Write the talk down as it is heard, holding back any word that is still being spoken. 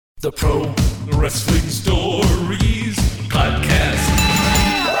The Pro Wrestling Stories Podcast.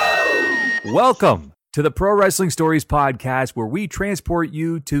 Welcome to the Pro Wrestling Stories Podcast, where we transport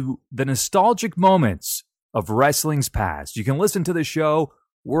you to the nostalgic moments of wrestling's past. You can listen to the show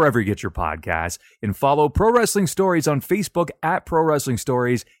wherever you get your podcasts and follow Pro Wrestling Stories on Facebook at Pro Wrestling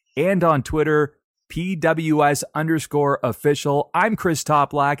Stories and on Twitter, PWS_official. I'm Chris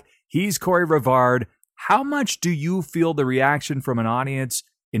Toplack. He's Corey Rivard. How much do you feel the reaction from an audience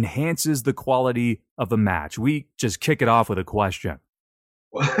enhances the quality of a match? We just kick it off with a question.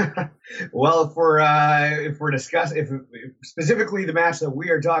 Well, if we're discussing, if specifically the match that we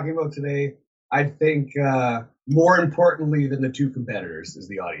are talking about today, I think more importantly than the two competitors is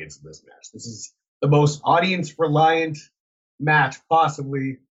the audience in this match. This is the most audience-reliant match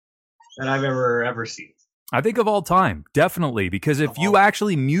possibly that I've ever seen. I think of all time, definitely, because if you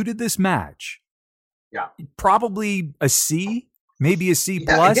actually muted this match, probably a C, maybe a C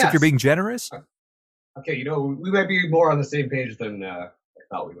plus if you're being generous. Okay, we might be more on the same page than I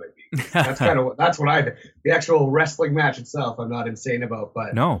thought we might be. That's the actual wrestling match itself I'm not insane about,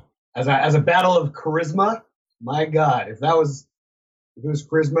 but no. As a battle of charisma, my God, if it was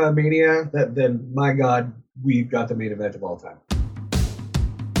Charisma Mania, then my God, we've got the main event of all time.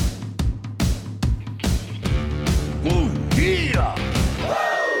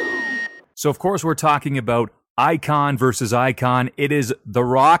 So, of course, we're talking about Icon versus Icon. It is The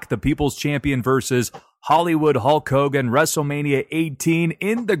Rock, the People's Champion, versus Hollywood Hulk Hogan, WrestleMania 18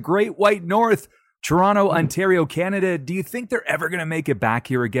 in the Great White North, Toronto, Ontario, Canada. Do you think they're ever going to make it back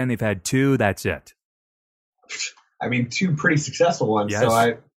here again? They've had two. That's it. I mean, two pretty successful ones. Yes.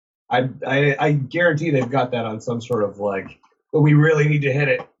 So I guarantee they've got that on some sort of but we really need to hit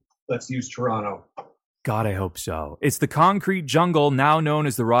it. Let's use Toronto. God, I hope so. It's the concrete jungle, now known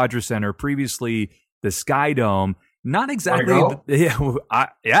as the Rogers Center, previously the Sky Dome. Not exactly. It's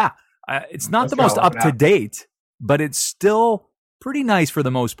not the most up to date, but it's still pretty nice for the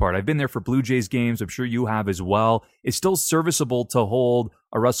most part. I've been there for Blue Jays games. I'm sure you have as well. It's still serviceable to hold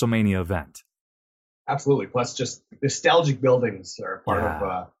a WrestleMania event. Absolutely. Plus, just nostalgic buildings are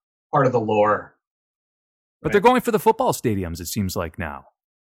part of the lore. But they're going for the football stadiums, it seems like now.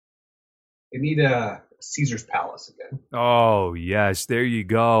 They need a Caesar's Palace again. Oh, yes. There you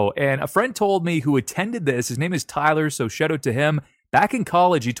go. And a friend told me who attended this, his name is Tyler, so shout out to him. Back in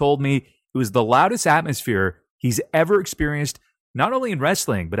college, he told me it was the loudest atmosphere he's ever experienced, not only in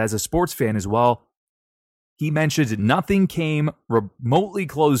wrestling, but as a sports fan as well. He mentioned nothing came remotely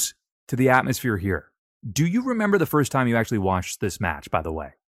close to the atmosphere here. Do you remember the first time you actually watched this match, by the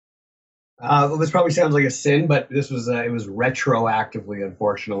way? Well, this probably sounds like a sin, but this was it was retroactively,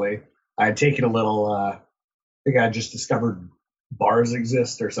 unfortunately. I had taken a little, I think I just discovered bars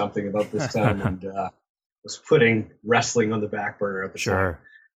exist or something about this time and was putting wrestling on the back burner at the time.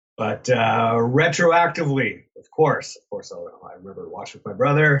 But retroactively, of course, I remember watching with my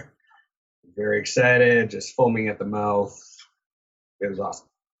brother, very excited, just foaming at the mouth. It was awesome.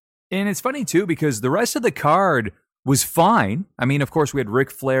 And it's funny, too, because the rest of the card was fine. I mean, of course, we had Ric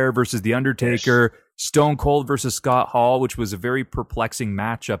Flair versus The Undertaker, Stone Cold versus Scott Hall, which was a very perplexing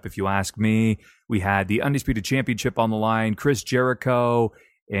matchup, if you ask me. We had the Undisputed Championship on the line, Chris Jericho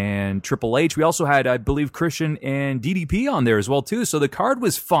and Triple H. We also had, I believe, Christian and DDP on there as well, too. So the card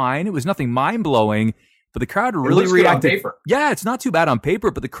was fine. It was nothing mind-blowing, but the crowd really reacted. On paper. Yeah, it's not too bad on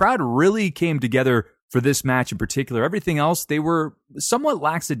paper, but the crowd really came together for this match in particular. Everything else, they were somewhat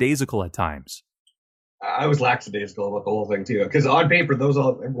lackadaisical at times. I was lackadaisical about the whole thing, too, because on paper,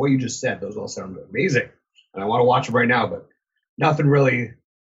 what you just said, those all sound amazing. And I want to watch them right now, but nothing really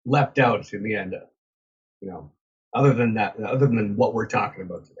leapt out in the end, other than what we're talking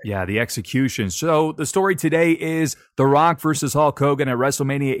about today. Yeah, the execution. So the story today is The Rock versus Hulk Hogan at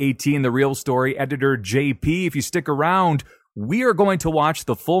WrestleMania 18, the real story. Editor JP, if you stick around, we are going to watch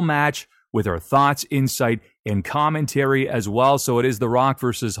the full match with our thoughts, insight, and commentary as well. So it is The Rock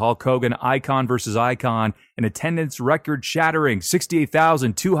versus Hulk Hogan, Icon versus Icon, an attendance record-shattering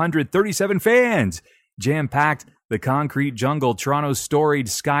 68,237 fans. Jam-packed the concrete jungle, Toronto's storied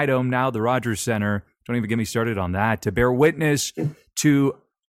Sky Dome, now the Rogers Center. Don't even get me started on that. To bear witness to,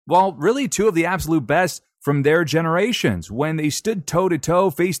 well, really two of the absolute best from their generations. When they stood toe-to-toe,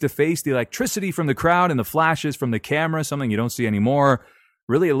 face-to-face, the electricity from the crowd and the flashes from the camera, something you don't see anymore,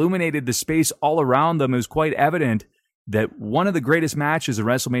 really illuminated the space all around them. It was quite evident that one of the greatest matches in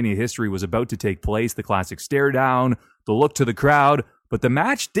WrestleMania history was about to take place, the classic stare down, the look to the crowd, but the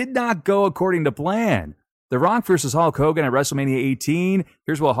match did not go according to plan. The Rock versus Hulk Hogan at WrestleMania 18.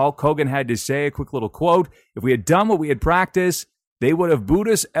 Here's what Hulk Hogan had to say, a quick little quote. If we had done what we had practiced, they would have booed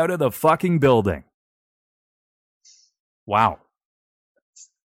us out of the fucking building. Wow.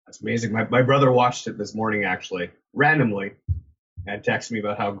 That's amazing. My brother watched it this morning, actually, randomly, and texted me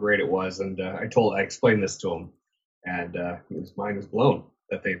about how great it was. And I explained this to him, and his mind was blown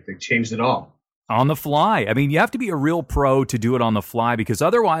that they changed it all. On the fly. I mean, you have to be a real pro to do it on the fly, because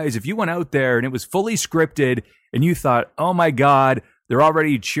otherwise, if you went out there and it was fully scripted and you thought, oh my God, they're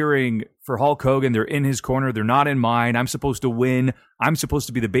already cheering for Hulk Hogan, they're in his corner, they're not in mine, I'm supposed to win, I'm supposed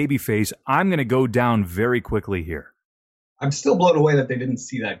to be the babyface, I'm going to go down very quickly here. I'm still blown away that they didn't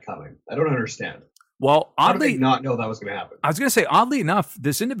see that coming. I don't understand. Well, How did oddly, they not know that was going to happen? I was going to say, oddly enough,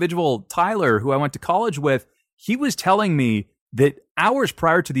 this individual, Tyler, who I went to college with, he was telling me that hours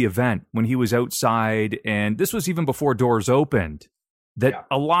prior to the event, when he was outside, and this was even before doors opened, that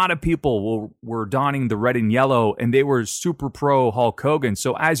a lot of people were donning the red and yellow, and they were super pro Hulk Hogan.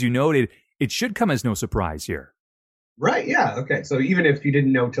 So as you noted, it should come as no surprise here. Right, yeah, okay. So even if you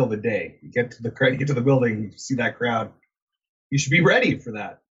didn't know till the day, you get to the building, you see that crowd, you should be ready for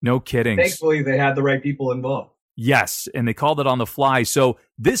that. No kidding. Thankfully, they had the right people involved. Yes, and they called it on the fly. So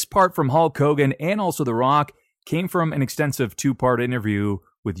this part from Hulk Hogan and also The Rock came from an extensive two-part interview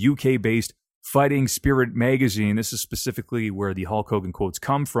with UK-based Fighting Spirit magazine. This is specifically where the Hulk Hogan quotes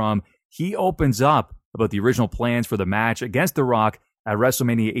come from. He opens up about the original plans for the match against The Rock at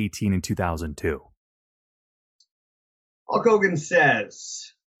WrestleMania 18 in 2002. Hulk Hogan says,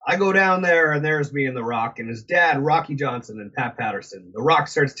 I go down there and there's me and The Rock and his dad, Rocky Johnson, and Pat Patterson. The Rock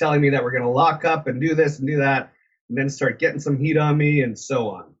starts telling me that we're going to lock up and do this and do that, and then start getting some heat on me and so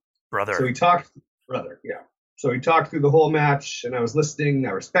on. Brother. So he talked through the whole match, and I was listening.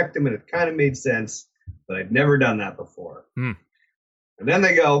 I respect him, and it kind of made sense, but I'd never done that before. And then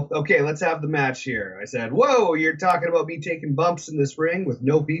they go, okay, let's have the match here. I said, whoa, you're talking about me taking bumps in this ring with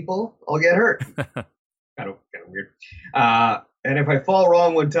no people? I'll get hurt. kind of weird. And if I fall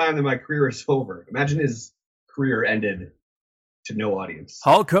wrong one time, then my career is over. Imagine his career ended to no audience.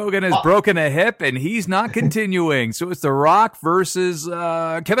 Hulk Hogan has broken a hip, and he's not continuing. So it's The Rock versus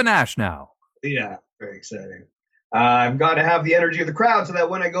Kevin Nash now. Yeah, very exciting. I've got to have the energy of the crowd so that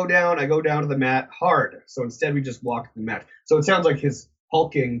when I go down to the mat hard. So instead, we just walk the match. So it sounds like his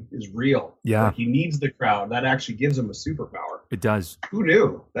hulking is real. Yeah. Like he needs the crowd. That actually gives him a superpower. It does. Who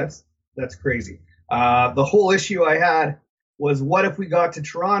knew? That's crazy. The whole issue I had was, what if we got to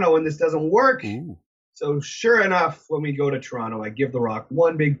Toronto and this doesn't work? Ooh. So sure enough, when we go to Toronto, I give The Rock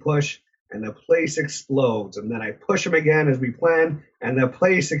one big push, and the place explodes. And then I push him again as we planned, and the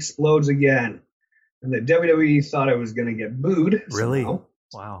place explodes again. And the WWE thought I was going to get booed. Really? Somehow.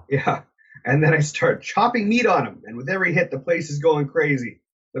 Wow. Yeah. And then I start chopping meat on him. And with every hit, the place is going crazy.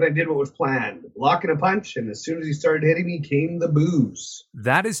 Then I did what was planned, blocking a punch. And as soon as he started hitting me, came the boos.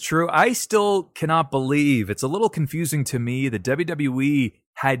 That is true. I still cannot believe, it's a little confusing to me that WWE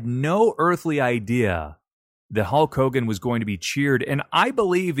had no earthly idea that Hulk Hogan was going to be cheered. And I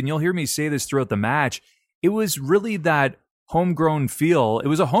believe, and you'll hear me say this throughout the match, it was really that homegrown feel. It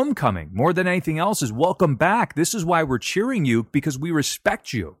was a homecoming more than anything else. Is welcome back. This is why we're cheering you, because we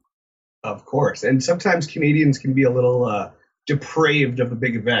respect you. Of course. And sometimes Canadians can be a little depraved of the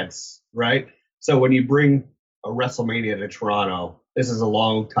big events, right? So when you bring a WrestleMania to Toronto, this is a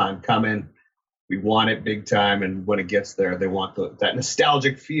long time coming. We want it big time. And when it gets there, they want that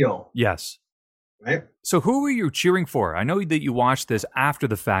nostalgic feel. Yes. Right? So who were you cheering for? I know that you watched this after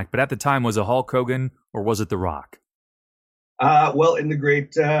the fact, but at the time, was it Hulk Hogan or was it The Rock? Well, in the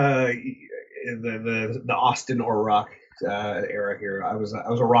great the Austin or Rock era here, I was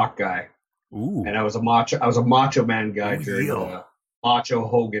a Rock guy. Ooh. And I was a macho man guy during the Macho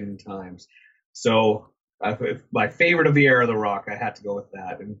Hogan times. So my favorite of the era, The Rock, I had to go with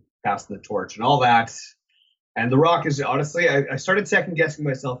that and passing the torch and all that. And The Rock is honestly, I started second guessing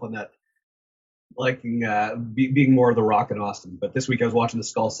myself on that, liking being more of The Rock in Austin. But this week I was watching the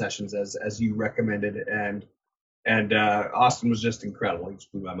Skull Sessions as you recommended, and Austin was just incredible. He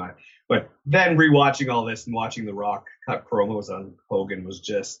just blew my mind. But then rewatching all this and watching The Rock cut promos on Hogan was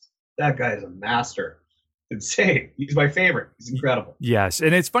just, that guy is a master. Insane. He's my favorite. He's incredible. Yes.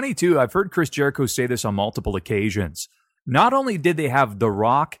 And it's funny, too. I've heard Chris Jericho say this on multiple occasions. Not only did they have The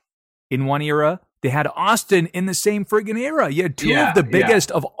Rock in one era, they had Austin in the same friggin' era. You had two of the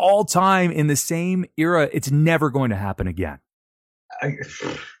biggest of all time in the same era. It's never going to happen again.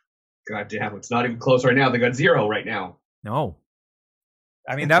 God damn, it's not even close right now. They got 0 right now. No.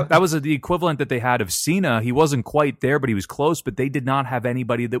 I mean, that was the equivalent that they had of Cena. He wasn't quite there, but he was close, but they did not have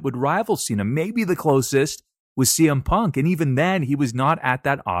anybody that would rival Cena. Maybe the closest was CM Punk, and even then, he was not at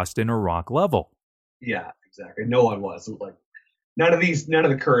that Austin or Rock level. Yeah, exactly. No one was. Like, none of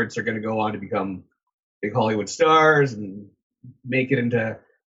the currents are going to go on to become big Hollywood stars and make it into,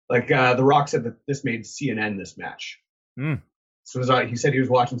 like, The Rock said that this made CNN this match. So it was he said he was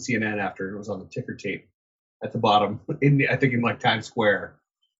watching CNN after, and it was on the ticker tape at the bottom, I think in like Times Square,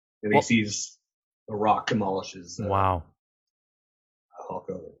 and he sees The Rock demolishes. Wow. Hulk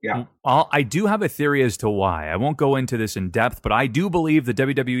Hogan. Yeah. I do have a theory as to why. I won't go into this in depth, but I do believe the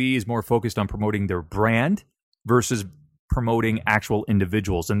WWE is more focused on promoting their brand versus promoting actual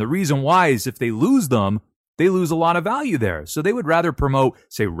individuals. And the reason why is if they lose them, they lose a lot of value there. So they would rather promote,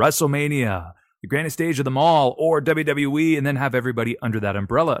 say, WrestleMania, the grandest stage of them all, or WWE, and then have everybody under that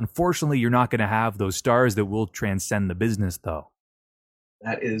umbrella. Unfortunately, you're not going to have those stars that will transcend the business, though.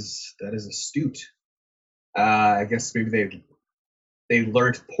 That is astute. I guess maybe they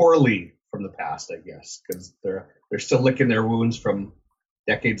learned poorly from the past, I guess, because they're still licking their wounds from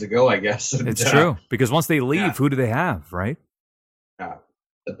decades ago, I guess. And, it's true, because once they leave, who do they have, right?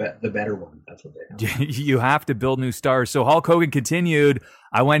 The better one. That's what they have. You have to build new stars. So Hulk Hogan continued.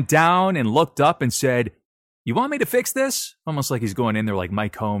 I went down and looked up and said, "You want me to fix this?" Almost like he's going in there like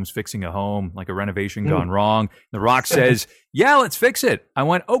Mike Holmes fixing a home, like a renovation gone wrong. The Rock says, "Yeah, let's fix it." I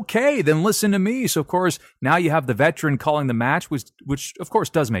went, "Okay, then listen to me." So, of course, now you have the veteran calling the match, which of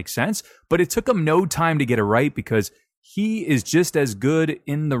course, does make sense. But it took him no time to get it right because he is just as good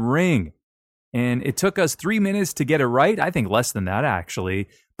in the ring. And it took us 3 minutes to get it right. I think less than that, actually.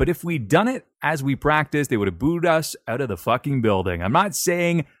 But if we'd done it as we practiced, they would have booed us out of the fucking building. I'm not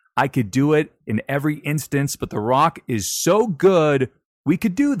saying I could do it in every instance, but The Rock is so good, we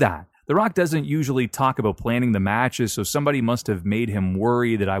could do that. The Rock doesn't usually talk about planning the matches, so somebody must have made him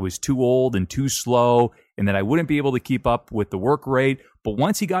worry that I was too old and too slow and that I wouldn't be able to keep up with the work rate. But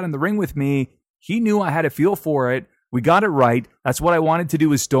once he got in the ring with me, he knew I had a feel for it. We got it right. That's what I wanted to do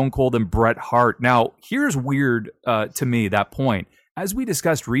with Stone Cold and Bret Hart. Now, here's weird to me, that point. As we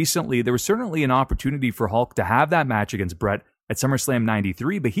discussed recently, there was certainly an opportunity for Hulk to have that match against Bret at SummerSlam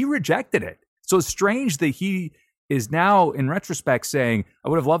 93, but he rejected it. So it's strange that he is now, in retrospect, saying, I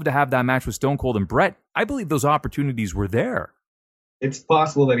would have loved to have that match with Stone Cold and Bret. I believe those opportunities were there. It's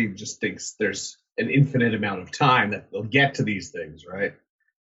possible that he just thinks there's an infinite amount of time that they'll get to these things, right?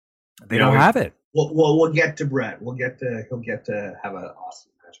 They don't have it. We'll get to Bret. He'll get to have an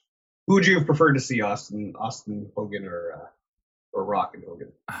Austin match. Who would you have preferred to see, Austin Hogan or Rock and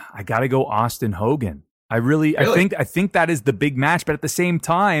Hogan? I got to go Austin Hogan. Really? I think that is the big match, but at the same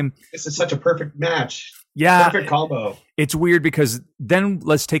time, this is such a perfect match. Yeah, perfect combo. It's weird because then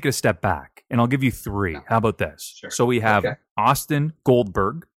let's take it a step back, and I'll give you three. How about this? Sure. So we have Austin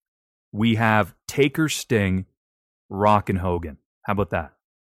Goldberg, we have Taker Sting, Rock and Hogan. How about that?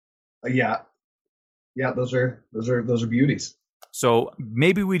 Yeah, those are beauties. So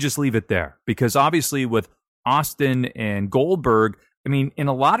maybe we just leave it there because obviously with Austin and Goldberg, I mean, in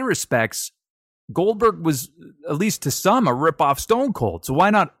a lot of respects, Goldberg was, at least to some, a rip-off Stone Cold. So why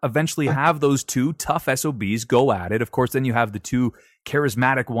not eventually have those two tough SOBs go at it? Of course, then you have the two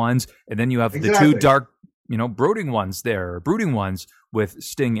charismatic ones, and then you have the two dark, brooding ones with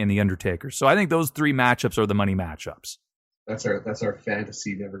Sting and The Undertaker. So I think those three matchups are the money matchups. That's our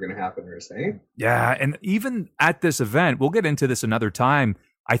fantasy never going to happen, you're saying? Yeah, and even at this event, we'll get into this another time,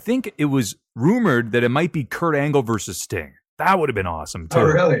 I think it was rumored that it might be Kurt Angle versus Sting. That would have been awesome, too. Oh,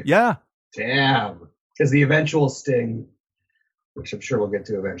 really? Yeah. Damn. Because the eventual Sting, which I'm sure we'll get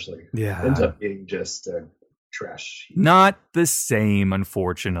to eventually, ends up being just trash. Not the same,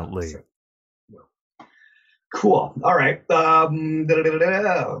 unfortunately. No. Cool. All right.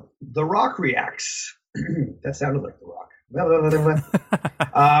 The Rock reacts. That sounded like The Rock.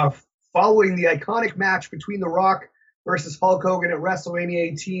 Following the iconic match between The Rock versus Hulk Hogan at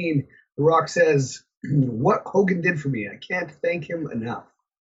WrestleMania 18, The Rock says, "What Hogan did for me, I can't thank him enough."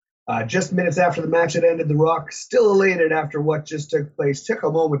 Just minutes after the match had ended, The Rock, still elated after what just took place, took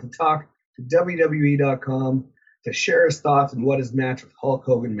a moment to talk to WWE.com to share his thoughts on what his match with Hulk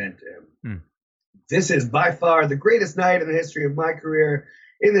Hogan meant to him. "This is by far the greatest night in the history of my career.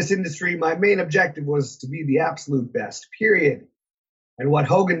 In this industry, my main objective was to be the absolute best, period. And what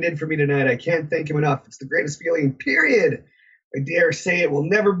Hogan did for me tonight, I can't thank him enough. It's the greatest feeling, period. I dare say it will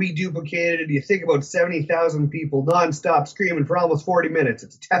never be duplicated. You think about 70,000 people nonstop screaming for almost 40 minutes.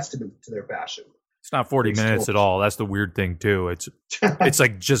 It's a testament to their passion." It's not 40 minutes at all. That's the weird thing, too. It's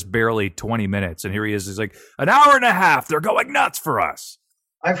like just barely 20 minutes. And here he is. He's like, an hour and a half. They're going nuts for us.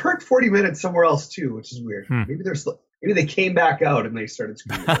 I've heard 40 minutes somewhere else, too, which is weird. Maybe they came back out and they started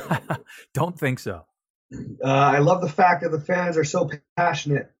screaming. Don't think so. I love the fact that the fans are so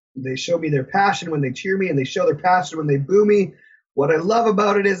passionate. They show me their passion when they cheer me, and they show their passion when they boo me. What I love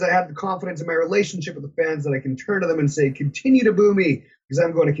about it is I have the confidence in my relationship with the fans that I can turn to them and say, continue to boo me because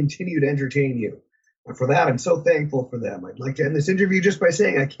I'm going to continue to entertain you. And for that, I'm so thankful for them. I'd like to end this interview just by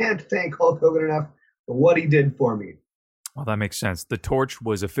saying I can't thank Hulk Hogan enough for what he did for me. Well, that makes sense. The torch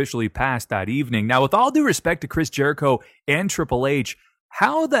was officially passed that evening. Now, with all due respect to Chris Jericho and Triple H,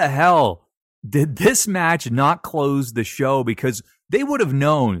 how the hell did this match not close the show? Because they would have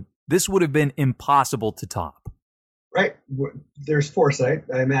known this would have been impossible to top. Right. There's foresight,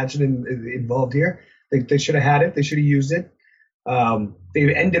 I imagine, involved here. They should have had it. They should have used it.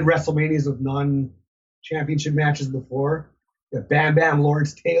 They've ended WrestleManias with non-championship matches before. Bam Bam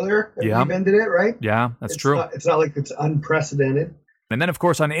Lawrence Taylor, Yeah. They've ended it, right? Yeah, that's true. It's not like it's unprecedented. And then, of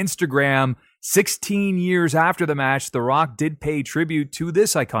course, on Instagram, 16 years after the match, The Rock did pay tribute to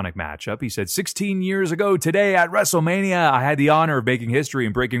this iconic matchup. He said, 16 years ago today at WrestleMania, I had the honor of making history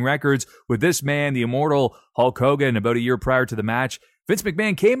and breaking records with this man, the immortal Hulk Hogan. About a year prior to the match, Vince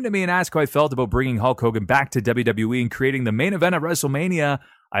McMahon came to me and asked how I felt about bringing Hulk Hogan back to WWE and creating the main event at WrestleMania.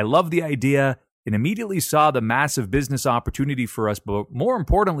 I loved the idea and immediately saw the massive business opportunity for us, but more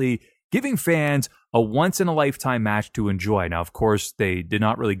importantly, giving fans a once-in-a-lifetime match to enjoy. Now, of course, they did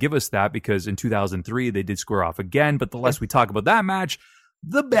not really give us that because in 2003, they did square off again, but the less we talk about that match,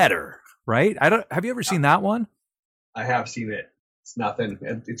 the better, right? Have you ever seen that one? I have seen it. It's nothing.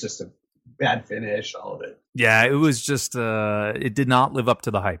 It's just a bad finish, all of it. Yeah, it was just, it did not live up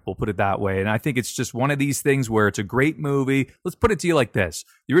to the hype. We'll put it that way. And I think it's just one of these things where it's a great movie. Let's put it to you like this.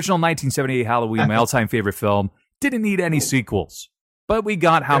 The original 1978 Halloween, my all-time favorite film, didn't need any sequels. But we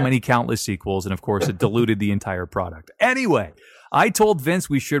got how many countless sequels, and of course, it diluted the entire product. Anyway, I told Vince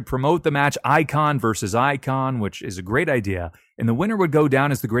we should promote the match Icon versus Icon, which is a great idea, and the winner would go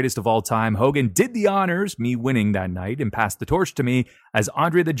down as the greatest of all time. Hogan did the honors, me winning that night, and passed the torch to me, as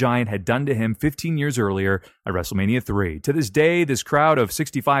Andre the Giant had done to him 15 years earlier at WrestleMania 3. To this day, this crowd of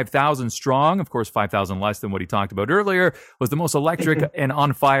 65,000 strong, of course 5,000 less than what he talked about earlier, was the most electric and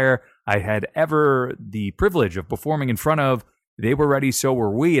on fire I had ever the privilege of performing in front of. They were ready, so were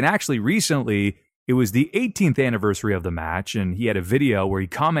we. And actually, recently, it was the 18th anniversary of the match, and he had a video where he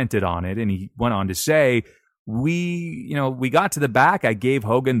commented on it, and he went on to say, we got to the back. I gave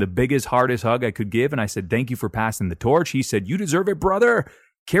Hogan the biggest, hardest hug I could give, and I said, thank you for passing the torch. He said, you deserve it, brother.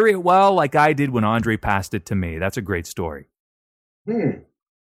 Carry it well like I did when Andre passed it to me. That's a great story.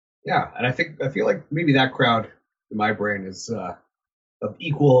 Yeah, and I feel like maybe that crowd in my brain is of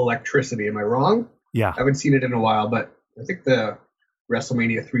equal electricity. Am I wrong? Yeah. I haven't seen it in a while, but I think the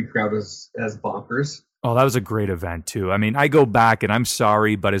WrestleMania 3 crowd was as bonkers. Oh, that was a great event, too. I mean, I go back, and I'm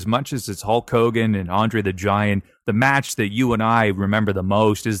sorry, but as much as it's Hulk Hogan and Andre the Giant, the match that you and I remember the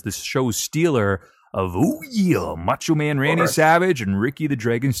most is the show stealer of, ooh yeah, Macho Man Randy Savage and Ricky the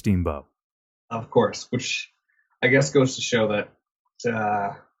Dragon Steamboat. Of course, which I guess goes to show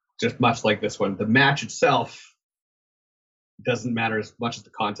that just much like this one, the match itself doesn't matter as much as the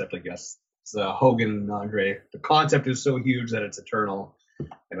concept, I guess. It's Hogan and Andre. The concept is so huge that it's eternal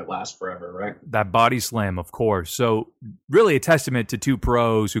and it lasts forever, right? That body slam, of course. So really a testament to two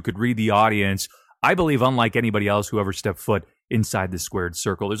pros who could read the audience. I believe unlike anybody else who ever stepped foot inside the squared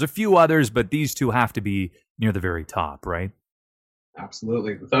circle. There's a few others, but these two have to be near the very top, right?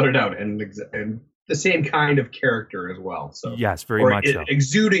 Absolutely, without a doubt. And the same kind of character as well. So yes, very much so.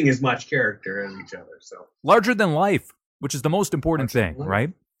 Exuding as much character as each other. So larger than life, which is the most important thing,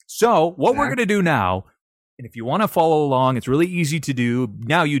 right? So what we're going to do now, and if you want to follow along, it's really easy to do.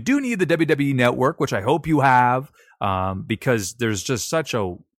 Now, you do need the WWE Network, which I hope you have, because there's just such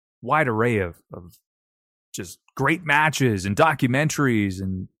a wide array of just great matches and documentaries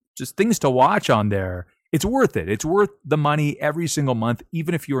and just things to watch on there. It's worth it. It's worth the money every single month,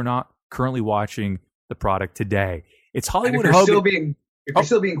 even if you're not currently watching the product today. It's Hollywood Hogan. If you're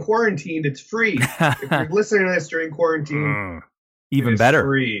still being quarantined, it's free. If you're listening to this during quarantine, even better.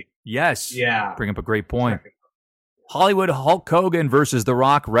 Free. Yes. Yeah. Bring up a great point. Hollywood Hulk Hogan versus The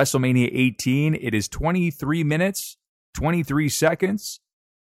Rock, WrestleMania 18. It is 23 minutes, 23 seconds.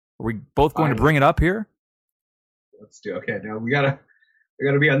 Are we both going to bring it up here? Let's do. Okay. Now we gotta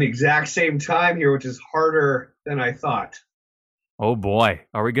be on the exact same time here, which is harder than I thought. Oh boy,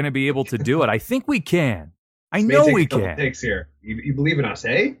 are we going to be able to do it? I think we can. I know we can. Takes here. You believe in us,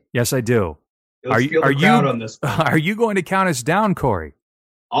 eh? Yes, I do. Are you on this one. Are you going to count us down, Corey?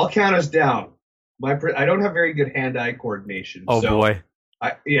 I'll count us down. I don't have very good hand-eye coordination. Oh, boy.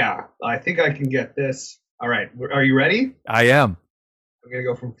 I think I can get this. All right. Are you ready? I am. I'm going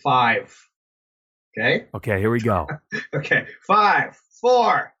to go from 5. Okay? Okay, here we go. Okay. 5,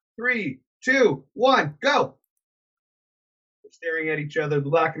 4, 3, 2, 1, go. We're staring at each other,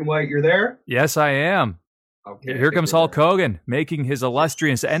 black and white. You're there? Yes, I am. Okay. Here comes Hulk Hogan making his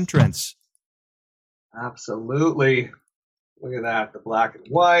illustrious entrance. Absolutely. Look at that, the black and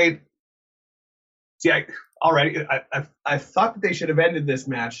white. See, I thought that they should have ended this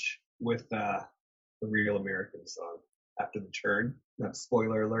match with the Real American song. after the turn. Not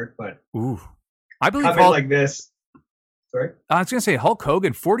spoiler alert, but Ooh. I believe coming Hulk, like this. Sorry? I was going to say Hulk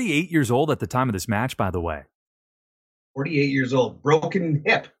Hogan, 48 years old at the time of this match, by the way. 48 years old. Broken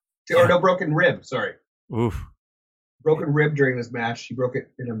hip. Yeah. Or no, broken rib. Sorry. Oof. Broken rib during this match. He broke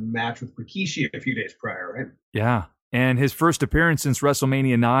it in a match with Rikishi a few days prior, right? Yeah. And his first appearance since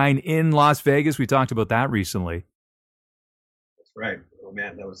WrestleMania 9 in Las Vegas. We talked about that recently. That's right. Oh,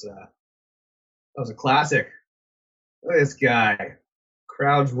 man, that was a classic. Look at this guy.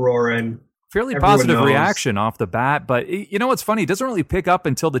 Crowd's roaring. Fairly Everyone positive knows. reaction off the bat, but you know what's funny? It doesn't really pick up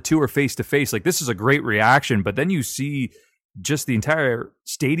until the two are face to face. Like, this is a great reaction, but then you see just the entire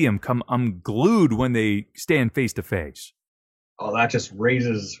stadium come unglued when they stand face to face. Oh, that just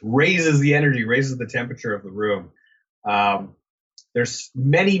raises the energy, raises the temperature of the room. There's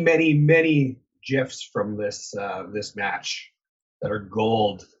many GIFs from this match that are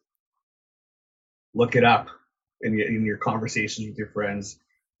gold. Look it up in your conversations with your friends.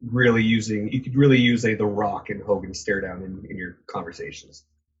 You could really use The Rock and Hogan stare down in your conversations.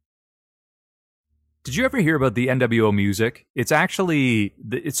 Did you ever hear about the NWO music? It's actually,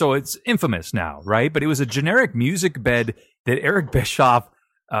 it's infamous now, right? But it was a generic music bed that Eric Bischoff,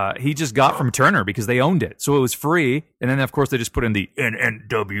 he just got from Turner because they owned it. So it was free. And then, of course, they just put in the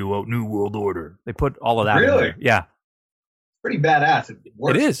NWO New World Order. They put all of that in Really? there. Yeah. Pretty badass. It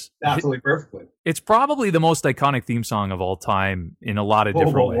works It is. absolutely perfectly. It's probably the most iconic theme song of all time in a lot of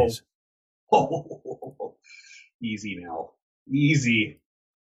different ways. Easy now. Easy.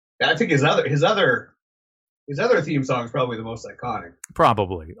 I think his other theme song is probably the most iconic.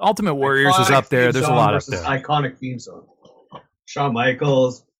 Probably. Ultimate Warriors is Iconic up there. theme There's a song lot up versus there. Iconic theme song. Shawn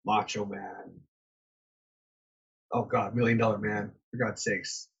Michaels, Macho Man. Oh God, $1 Million Man. For God's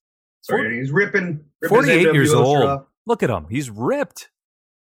sakes. Sorry, he's ripping 48 his years NWO old. shirt off. Look at him. He's ripped.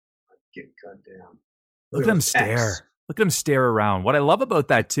 Goddamn. Look at him stare. Look at him stare around. What I love about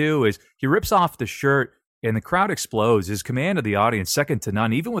that, too, is he rips off the shirt and the crowd explodes. His command of the audience, second to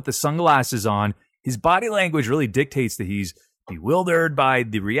none. Even with the sunglasses on, his body language really dictates that he's bewildered by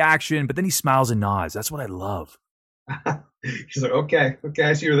the reaction, but then he smiles and nods. That's what I love. He's like, okay,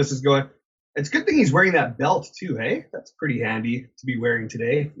 I see where this is going. It's a good thing he's wearing that belt, too, hey? That's pretty handy to be wearing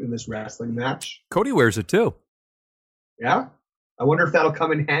today in this wrestling match. Cody wears it, too. Yeah? I wonder if that'll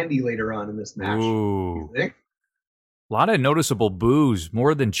come in handy later on in this match. Ooh. You think? A lot of noticeable boos,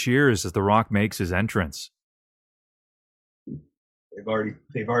 more than cheers, as The Rock makes his entrance.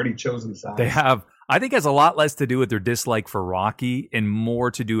 They've already chosen sides. They have. I think it has a lot less to do with their dislike for Rocky and more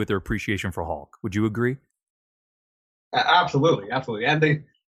to do with their appreciation for Hulk. Would you agree? Absolutely. And The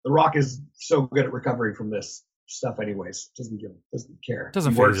Rock is so good at recovering from this stuff anyways. Doesn't care.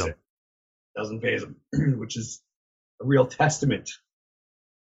 Doesn't He works faze him. it. Doesn't phase him, which is a real testament.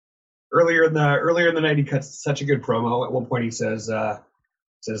 Earlier in the night, he cuts such a good promo. At one point, he says,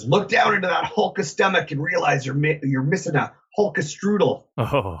 "Look down into that Hulka stomach and realize you're missing a Hulka strudel."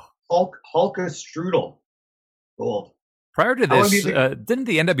 Oh. Hulka strudel. Gold. Prior to How long do this, you think- didn't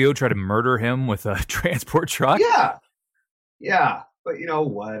the NWO try to murder him with a transport truck? Yeah. But you know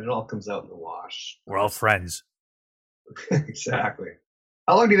what? It all comes out in the wash. We're all friends. Exactly.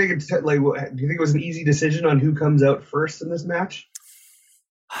 How long do you think do you think it was an easy decision on who comes out first in this match?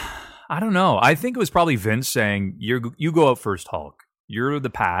 I don't know. I think it was probably Vince saying, you go out first, Hulk. You're the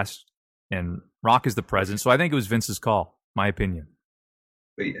past, and Rock is the present. So I think it was Vince's call, my opinion.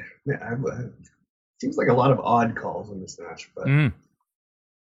 But yeah, seems like a lot of odd calls in this match. But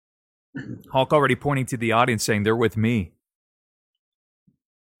Hulk already pointing to the audience saying, they're with me.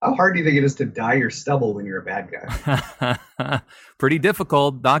 How hard do you think it is to dye your stubble when you're a bad guy? Pretty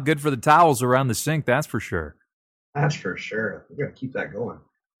difficult. Not good for the towels around the sink, that's for sure. That's for sure. We got to keep that going.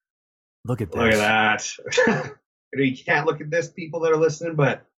 Look at this. Look at that. You can't look at this, people that are listening,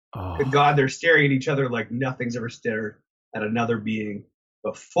 but good God, they're staring at each other like nothing's ever stared at another being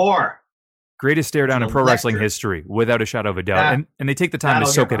before. Greatest stare down in pro wrestling history, without a shadow of a doubt. And they take the time to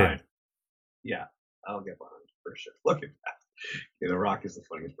soak it in. Yeah, I'll get behind for sure. Look at that. Yeah, The Rock is the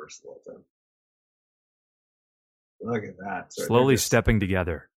funniest person of all time. Look at that. So slowly stepping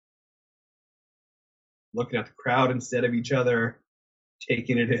together. Looking at the crowd instead of each other,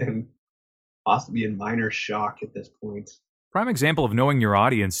 taking it in, possibly in minor shock at this point. Prime example of knowing your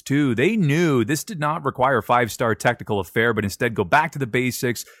audience, too. They knew this did not require a 5-star technical affair, but instead go back to the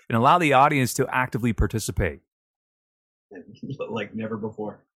basics and allow the audience to actively participate. Like never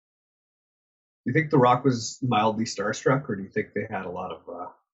before. Do you think The Rock was mildly starstruck, or do you think they had a lot of...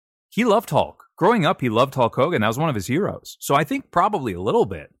 He loved Hulk. Growing up, he loved Hulk Hogan. That was one of his heroes. So I think probably a little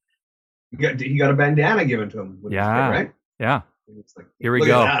bit. He got a bandana given to him. Yeah. Right? Yeah. It's like, here we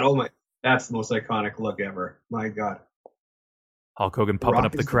go. At that. Oh my! That's the most iconic look ever. My God. Hulk Hogan The pumping Rock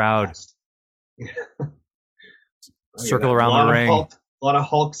up the is crowd. best. Yeah. Circle around the ring. A lot of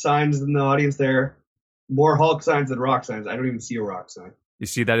Hulk signs in the audience there. More Hulk signs than Rock signs. I don't even see a Rock sign. You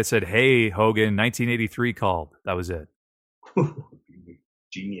see that? It said, "Hey, Hogan, 1983 called." That was it.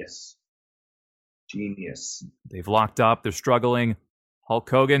 Genius. They've locked up. They're struggling. Hulk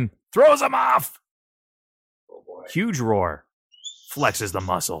Hogan throws him off. Oh boy. Huge roar. Flexes the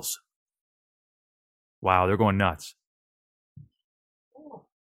muscles. Wow, they're going nuts.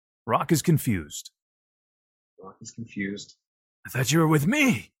 Rock is confused. Rock is confused. I thought you were with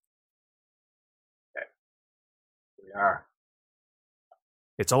me. Okay. We are.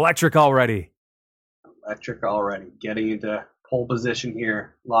 It's electric already. Electric already. Getting into pole position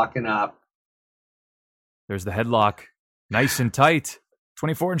here. Locking up. There's the headlock. Nice and tight.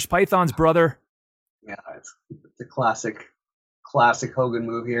 24-inch pythons, brother. Yeah, it's a classic Hogan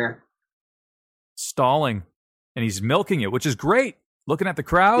move here. Stalling. And he's milking it, which is great. Looking at the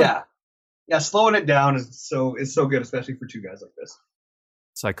crowd. Yeah, slowing it down is so good, especially for two guys like this.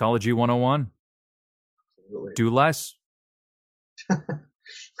 Psychology 101. Absolutely. Do less.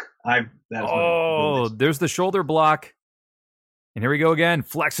 There's the shoulder block. And here we go again.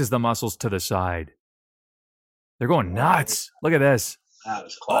 Flexes the muscles to the side. They're going nuts. Look at this. That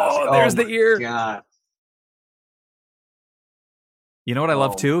is classic. Oh, there's the ear. God. You know what I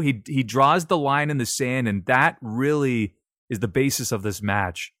love too? He draws the line in the sand, and that really is the basis of this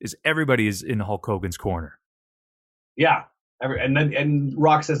match. Is everybody is in Hulk Hogan's corner. Yeah, and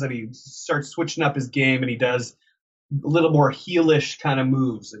Rock says that he starts switching up his game, and he does a little more heelish kind of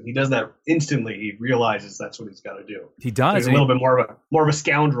moves, and he does that instantly. He realizes that's what he's got to do. He does. So he's a little bit more of a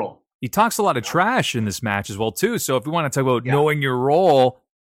scoundrel. He talks a lot of trash in this match as well too. So if we want to talk about knowing your role,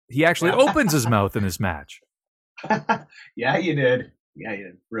 he actually opens his mouth in this match. Yeah, you did.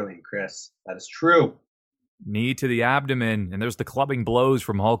 Brilliant, Chris. That is true. Knee to the abdomen, and there's the clubbing blows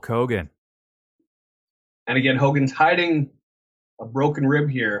from Hulk Hogan. And again, Hogan's hiding a broken rib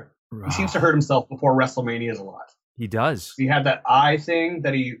here. He seems to hurt himself before WrestleManias a lot. He does. He had that eye thing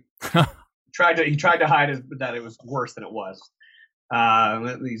that he tried to hide, but that it was worse than it was.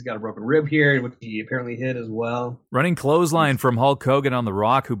 He's got a broken rib here, which he apparently hit as well. Running clothesline from Hulk Hogan on The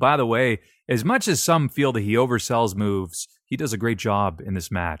Rock, who, by the way, as much as some feel that he oversells moves, he does a great job in this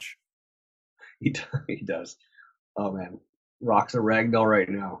match. He does. Oh, man. Rock's a ragdoll right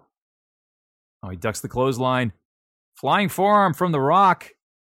now. Oh, he ducks the clothesline. Flying forearm from The Rock.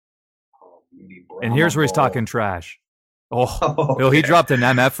 Oh, and here's where he's talking trash. He dropped an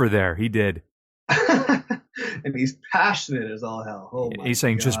MF there. He did. And he's passionate as all hell. Oh my He's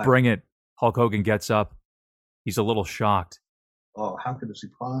saying, God. just bring it. Hulk Hogan gets up. He's a little shocked. Oh, how could this be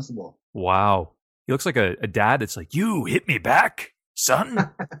possible? Wow. He looks like a dad that's like, you hit me back,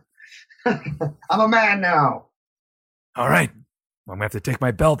 son. I'm a man now. All right. I'm going to have to take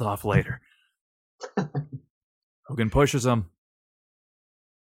my belt off later. Hogan pushes him.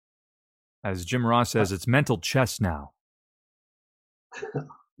 As Jim Ross says, it's mental chess now.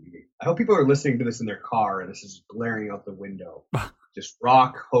 I hope people are listening to this in their car and this is blaring out the window. Just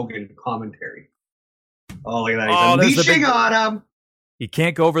Rock Hogan commentary. Oh, look at that. He's unleashing on him. He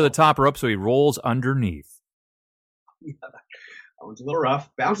can't go over the top rope, so he rolls underneath. Yeah, that one's a little rough.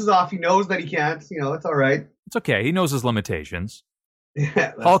 Bounces off. He knows that he can't. It's all right. It's okay. He knows his limitations.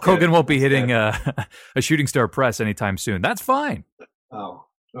 Yeah, Hulk Hogan won't be hitting a shooting star press anytime soon. That's fine. Oh,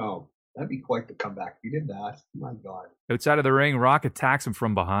 that'd be quite the comeback if he did that. My God. Outside of the ring, Rock attacks him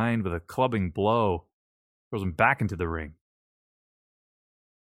from behind with a clubbing blow. Throws him back into the ring.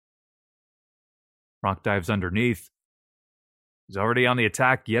 Rock dives underneath. He's already on the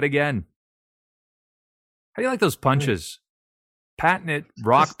attack yet again. How do you like those punches? Patented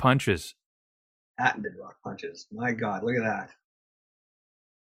Rock punches. Patented Rock punches. My God, look at that.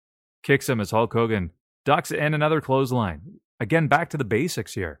 Kicks him as Hulk Hogan ducks and another clothesline. Again, back to the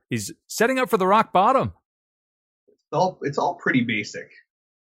basics here. He's setting up for the rock bottom. It's all pretty basic.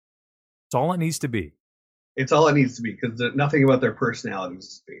 It's all it needs to be. It's all it needs to be because nothing about their personalities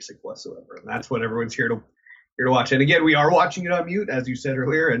is basic whatsoever, and that's what everyone's here to watch. And again, we are watching it on mute, as you said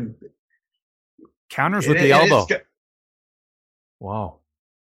earlier, and counters with the elbow. Wow!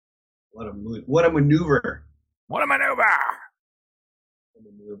 What a maneuver! What a maneuver!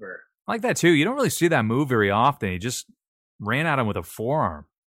 I like that too. You don't really see that move very often. He just ran at him with a forearm.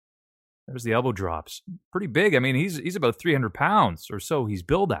 There's the elbow drops. Pretty big. I mean, he's about 300 pounds or so. He's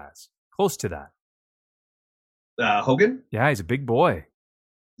billed as close to that. Hogan? Yeah, he's a big boy.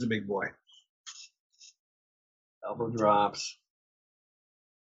 He's a big boy. Elbow drops.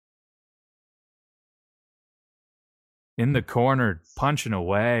 In the corner, punching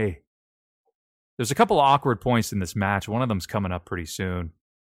away. There's a couple of awkward points in this match. One of them's coming up pretty soon.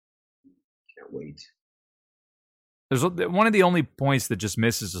 Can't wait. There's one of the only points that just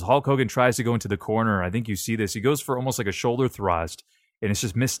misses is Hulk Hogan tries to go into the corner. I think you see this. He goes for almost like a shoulder thrust, and it's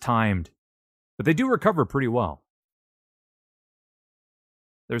just mistimed. But they do recover pretty well.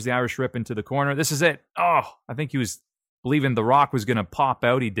 There's the Irish Rip into the corner. This is it. Oh, I think he was believing The Rock was going to pop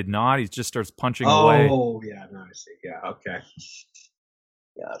out. He did not. He just starts punching away. Oh, yeah. No, I see. Yeah, okay.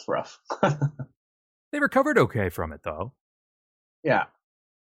 Yeah, that's rough. They recovered okay from it, though. Yeah.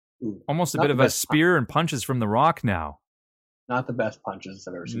 Almost a bit of a spear and punches from The Rock now. Not the best punches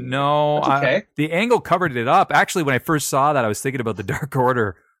I've ever seen. No. Okay. The angle covered it up. Actually, when I first saw that, I was thinking about the Dark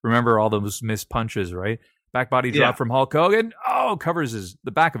Order. Remember all those missed punches, right? Back body drop from Hulk Hogan. Oh, covers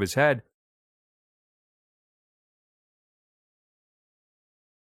the back of his head.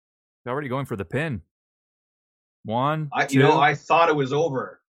 He's already going for the pin. One, two. I thought it was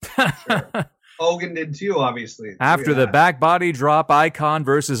over. Sure. Hogan did too, obviously. After the back body drop, Icon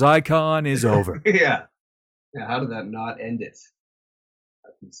versus Icon is over. Yeah. How did that not end it?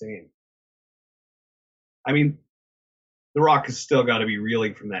 That's insane. I mean, The Rock has still got to be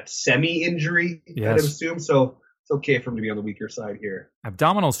reeling from that semi-injury, I'd assume. So it's okay for him to be on the weaker side here.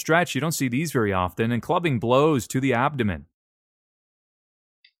 Abdominal stretch, you don't see these very often, and clubbing blows to the abdomen.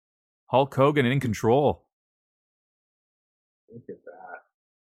 Hulk Hogan in control. Look at that.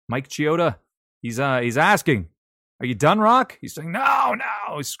 Mike Chioda, he's asking, "Are you done, Rock?" He's saying, "No,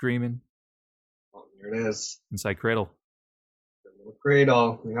 no!" He's screaming. Oh, there it is. Inside cradle. The little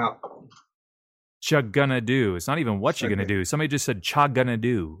cradle. Yeah. Chug gonna do. It's not even what you're gonna do. Somebody just said "chug gonna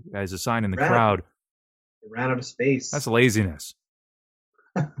do" as a sign in the crowd. They ran out of space. That's laziness.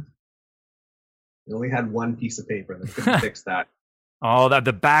 They only had one piece of paper. They couldn't fix that. Oh,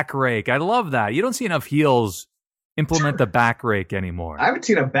 the back rake. I love that. You don't see enough heels implement the back rake anymore. I haven't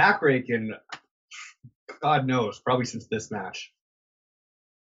seen a back rake in, God knows, probably since this match.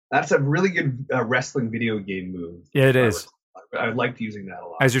 That's a really good wrestling video game move. Yeah, it is. I liked using that a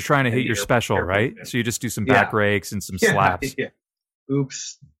lot. As you're trying to hit your special, right? So you just do some back rakes and some slaps. Yeah.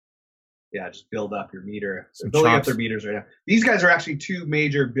 Oops. Yeah, just build up your meter. They're building up their meters right now. These guys are actually two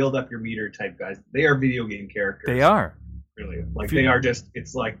major build up your meter type guys. They are video game characters. They are. Really. Like they are just,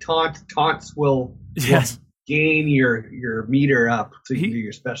 it's like taunts will gain your meter up so you can do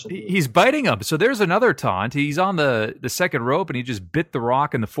your special move. He's biting him. So there's another taunt. He's on the second rope and he just bit The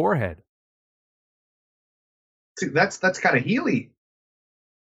Rock in the forehead. See, that's kind of heely.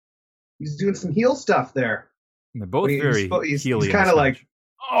 He's doing some heel stuff there. And they're both very heely. He's kind of like,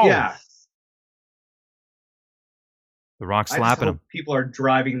 yeah. The Rock slapping him. People are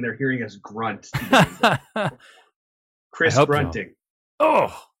driving. They're hearing us grunt. Chris grunting. So.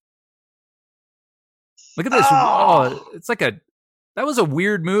 Oh, look at this! Oh, it's like that was a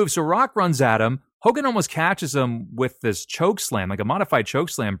weird move. So Rock runs at him. Hogan almost catches him with this choke slam, like a modified choke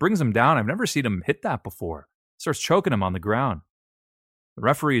slam, brings him down. I've never seen him hit that before. Starts choking him on the ground. The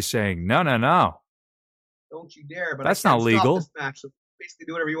referee is saying, "No, no, no! Don't you dare!" But that's not legal. This match, so basically,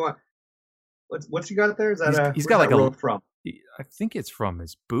 do whatever you want. What's he got there? Is that he's got like a rope from? I think it's from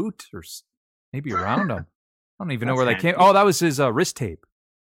his boot or maybe around him. I don't even know where that came. Oh, that was his wrist tape.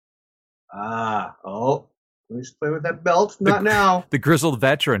 He's playing with that belt. Not now. The grizzled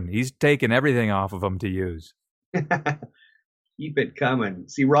veteran. He's taking everything off of him to use. Keep it coming.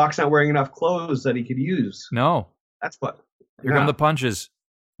 See, Rock's not wearing enough clothes that he could use. No. That's what. Here come the punches.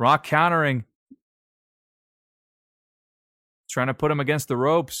 Rock countering. Trying to put him against the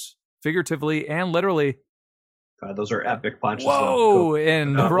ropes, figuratively and literally. God, those are epic punches. Whoa!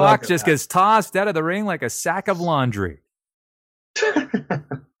 And The Rock just gets tossed out of the ring like a sack of laundry.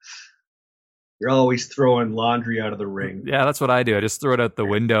 You're always throwing laundry out of the ring. Yeah, that's what I do. I just throw it out the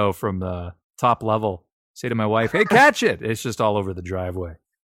window from the top level. Say to my wife, "Hey, catch it!" It's just all over the driveway.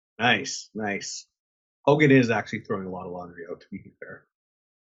 Nice. Hogan is actually throwing a lot of laundry out, to be fair.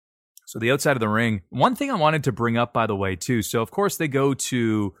 So the outside of the ring. One thing I wanted to bring up, by the way, too. So, of course, they go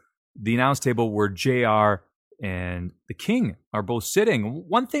to the announce table where JR and the King are both sitting.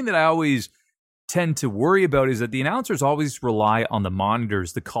 One thing that I always tend to worry about is that the announcers always rely on the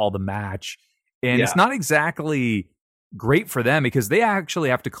monitors to call the match. And it's not exactly great for them because they actually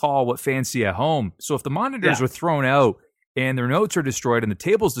have to call what fans see at home. So if the monitors are thrown out and their notes are destroyed and the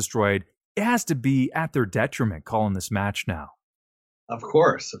table's destroyed, it has to be at their detriment calling this match now. Of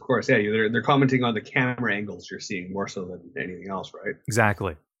course. Yeah, they're commenting on the camera angles you're seeing more so than anything else, right?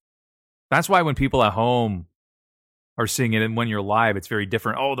 Exactly. That's why when people at home are seeing it and when you're live, it's very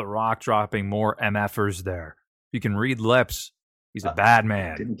different. Oh, The Rock dropping more MFers there. You can read lips. He's a bad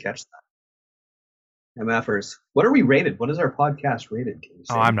man. I didn't catch that. MFers. What are we rated? What is our podcast rated? Can you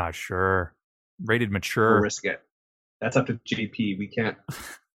say? I'm not sure. rated We'll mature. risk it. That's up to JP. We can't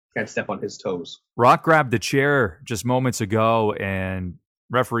step on his toes. Rock grabbed the chair just moments ago, and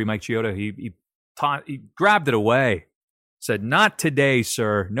referee Mike Chioda, he grabbed it away. Said, "Not today,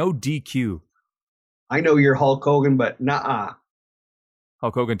 sir. No DQ." I know you're Hulk Hogan, but nah.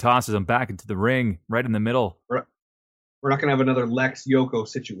 Hulk Hogan tosses him back into the ring, right in the middle. We're not going to have another Lex Yoko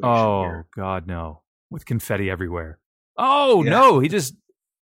situation Oh, here. God, no. With confetti everywhere. Oh, Yeah. no.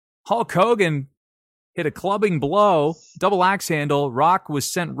 Hulk Hogan hit a clubbing blow, double axe handle. Rock was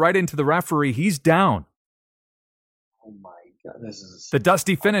sent right into the referee. He's down. Oh, my God. This is The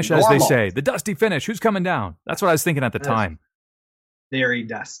dusty finish, as they normal. say. The dusty finish. Who's coming down? That's what I was thinking at the time. very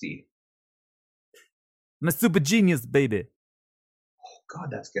dusty. I'm a super genius, baby. Oh, God,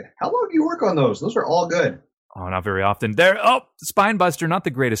 that's good. How long do you work on those? Those are all good. Oh, not very often. Spine buster, not the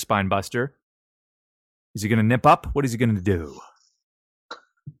greatest spine buster. Is he going to nip up? What is he going to do?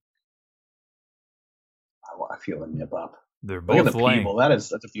 I feel a nip up. They're Look at both the laying. people.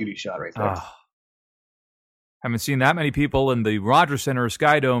 That's a beauty shot right there. Haven't seen that many people in the Rogers Center or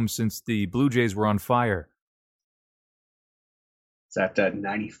Skydome since the Blue Jays were on fire. Is that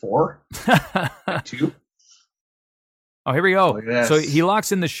 94? 2? Oh, here we go. Look at this. So he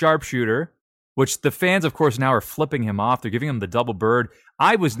locks in the sharpshooter, which the fans, of course, now are flipping him off. They're giving him the double bird.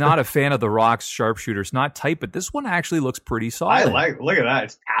 I was not a fan of the Rock's sharpshooter. It's not tight, but this one actually looks pretty solid. Look at that.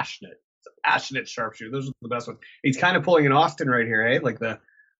 It's passionate. It's a passionate sharpshooter. Those are the best ones. He's kind of pulling an Austin right here, eh? Like the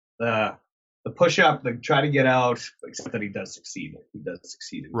push up, the try to get out, except that he does succeed. He does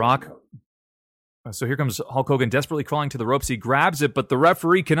succeed. Rock. So here comes Hulk Hogan desperately crawling to the ropes. He grabs it, but the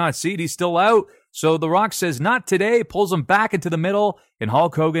referee cannot see it. He's still out. So The Rock says, "Not today," pulls him back into the middle, and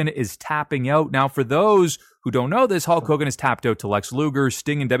Hulk Hogan is tapping out. Now, for those who don't know this, Hulk Hogan is tapped out to Lex Luger,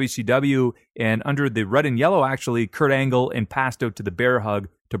 Sting in WCW, and under the red and yellow, actually, Kurt Angle, and passed out to the bear hug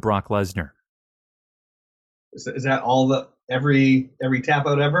to Brock Lesnar. Is that all every tap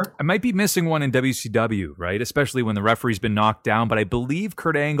out ever? I might be missing one in WCW, right? Especially when the referee's been knocked down, but I believe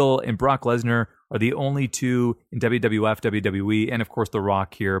Kurt Angle and Brock Lesnar are the only two in WWF, WWE, and of course The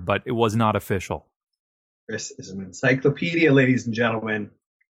Rock here, but it was not official. This is an encyclopedia, ladies and gentlemen.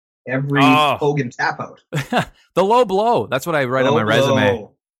 Every Hogan tap out. The low blow. That's what I write on my resume.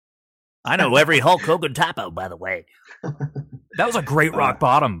 Blow. I know every Hulk Hogan tap out, by the way. That was a great rock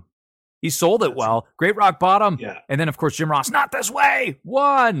bottom. He sold it well. Great rock bottom. Yeah. And then, of course, Jim Ross, "Not this way."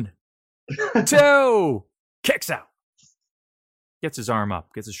 1, 2, kicks out. Gets his arm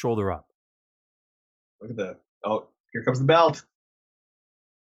up, gets his shoulder up. Look at here comes the belt.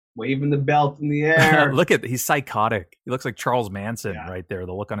 Waving the belt in the air. He's psychotic. He looks like Charles Manson right there,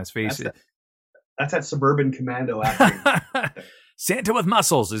 the look on his face. That's that suburban commando acting. Santa with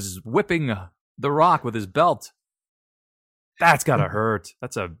muscles is whipping The Rock with his belt. That's got to hurt.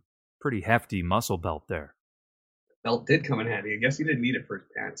 That's a pretty hefty muscle belt there. Belt did come in handy. I guess he didn't need it for his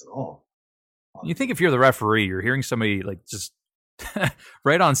pants at all. You think if you're the referee, you're hearing somebody like just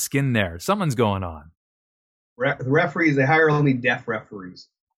right on skin there. Something's going on. The referees, they hire only deaf referees.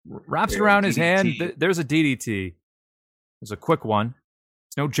 Wraps it around his hand. There's a DDT. There's a quick one.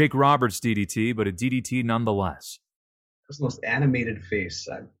 It's no Jake Roberts DDT, but a DDT nonetheless. That's the most animated face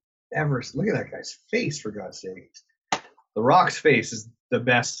I've ever seen. Look at that guy's face, for God's sake. The Rock's face is the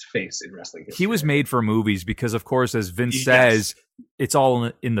best face in wrestling history. He was made for movies because, of course, as Vince says, it's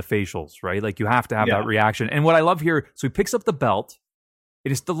all in the facials, right? Like you have to have that reaction. And what I love here, so he picks up the belt.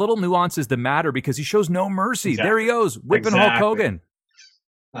 It is the little nuances that matter because he shows no mercy. Exactly. There he goes, whipping Hulk Hogan.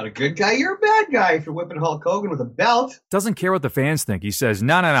 Not a good guy. You're a bad guy if you're whipping Hulk Hogan with a belt. Doesn't care what the fans think. He says,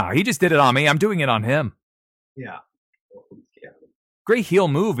 no. He just did it on me. I'm doing it on him. Yeah. Great heel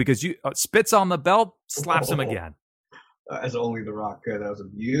move because you spits on the belt, slaps him again. As only The Rock could. That was a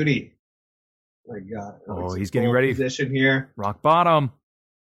beauty. My God. Oh, he's getting ready. Position here. Rock bottom.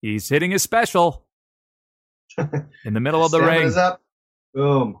 He's hitting his special. In the middle of the ring. Is up.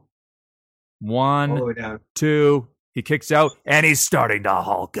 Boom. All the 1, way down. 2. He kicks out, and he's starting to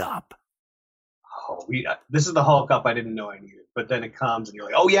Hulk up. Oh, this is the Hulk up I didn't know I needed. But then it comes, and you're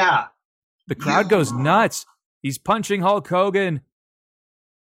like, oh, yeah. The crowd goes nuts. He's punching Hulk Hogan.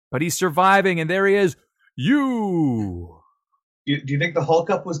 But he's surviving, and there he is. Do you think the Hulk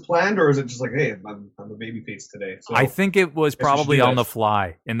up was planned, or is it just like, hey, I'm a babyface today? So I think it was probably on the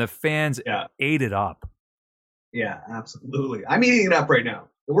fly, and the fans ate it up. Yeah, absolutely. I'm eating it up right now.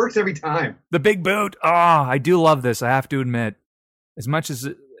 It works every time. The big boot. I do love this, I have to admit. As much as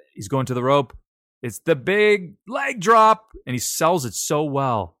he's going to the rope, it's the big leg drop, and he sells it so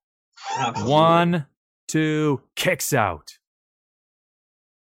well. Absolutely. 1, 2, kicks out.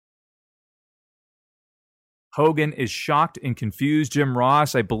 Hogan is shocked and confused. Jim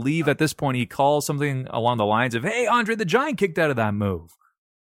Ross, I believe at this point, he calls something along the lines of, hey, Andre the Giant kicked out of that move.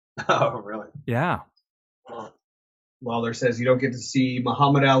 Oh, really? Yeah. Lawler says you don't get to see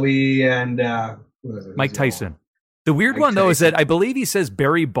Muhammad Ali and Mike Tyson. The weird one, though, is that I believe he says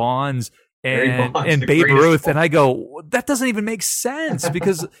Barry Bonds and Babe Ruth. And I go, that doesn't even make sense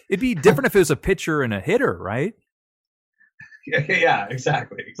because it'd be different if it was a pitcher and a hitter, right? Yeah,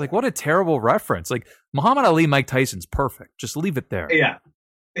 exactly. Like, what a terrible reference. Like, Muhammad Ali, Mike Tyson's perfect. Just leave it there. Yeah.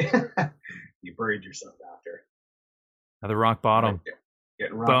 You buried yourself after. Another rock bottom.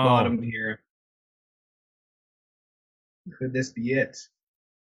 Getting rock bottomed here. Could this be it?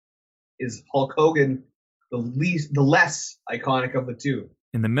 Is Hulk Hogan the less iconic of the two?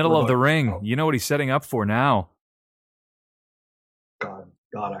 In the middle of the ring. You know what he's setting up for now.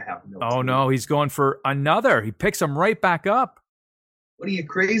 God, I have no Oh, clue. no, he's going for another. He picks him right back up. What are you,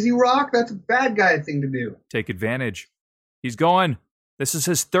 crazy, Rock? That's a bad guy thing to do. Take advantage. He's going. This is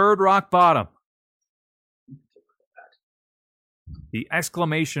his third rock bottom. The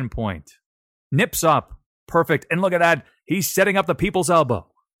exclamation point. Nips up. Perfect. And look at that. He's setting up the people's elbow.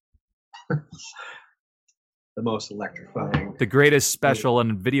 The most electrifying. The greatest special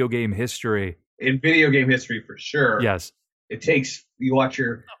in video game history. In video game history, for sure. Yes. It takes, you watch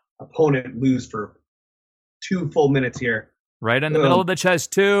your opponent lose for 2 full minutes here. Right in the middle of the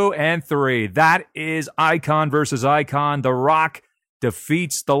chest, 2 and 3. That is icon versus icon. The Rock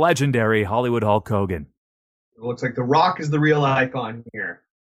defeats the legendary Hollywood Hulk Hogan. It looks like The Rock is the real icon here.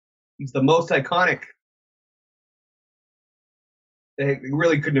 He's the most iconic. They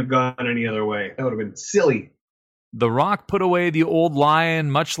really couldn't have gone any other way. That would have been silly. The Rock put away the old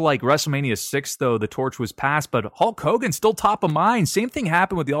lion, much like WrestleMania 6, though. The torch was passed, but Hulk Hogan still top of mind. Same thing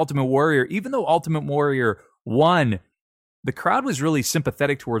happened with the Ultimate Warrior. Even though Ultimate Warrior won, the crowd was really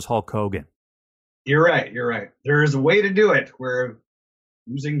sympathetic towards Hulk Hogan. You're right. There is a way to do it where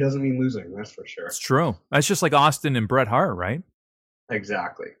losing doesn't mean losing, that's for sure. It's true. That's just like Austin and Bret Hart, right?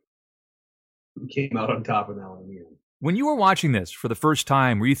 Exactly. Who came out on top of that one? When you were watching this for the first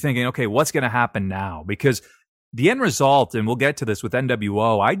time, were you thinking, okay, what's going to happen now? Because the end result, and we'll get to this with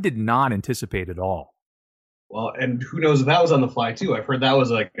NWO, I did not anticipate at all. Well, and who knows if that was on the fly, too. I've heard that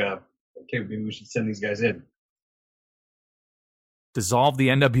was like, okay, maybe we should send these guys in. Dissolve the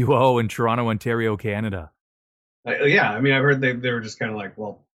NWO in Toronto, Ontario, Canada. Yeah, I mean, I've heard they were just kind of like,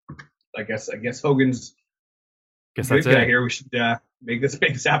 well, I guess Hogan's Guess good that's guy it. here. We should make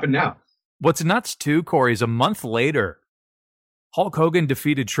this happen now. What's nuts, too, Corey, is a month later, Hulk Hogan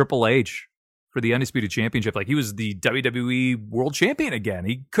defeated Triple H for the Undisputed Championship. Like, he was the WWE World Champion again.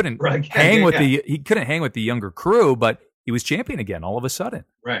 He couldn't hang with the younger crew, but he was champion again all of a sudden.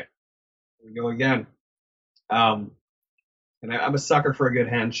 Right. Here we go again. And I'm a sucker for a good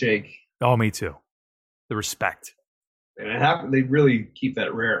handshake. Oh, me too. The respect. And it happened. They really keep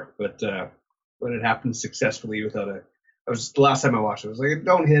that rare, but when it happens successfully without the last time I watched it, I was like,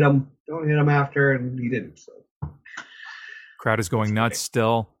 don't hit him after, and he didn't. So. Crowd is going nuts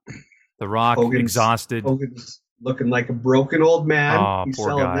still. The Rock, exhausted. Hogan's looking like a broken old man. Oh, He's poor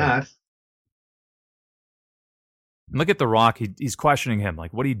selling guy. that. And look at The Rock. He's questioning him.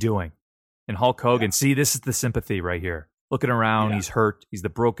 Like, what are you doing? And Hulk Hogan, see, this is the sympathy right here. Looking around, he's hurt. He's the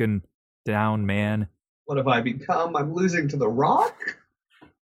broken down man. What have I become? I'm losing to The Rock?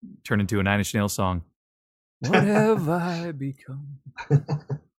 Turned into a Nine Inch Nails song. What have I become?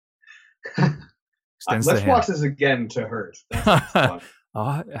 Let's watch this again to hurt. That's fun.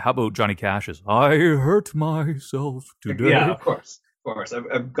 How about Johnny Cash's? I hurt myself today. Yeah, of course.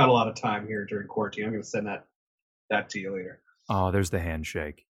 I've got a lot of time here during quarantine. I'm going to send that to you later. Oh, there's the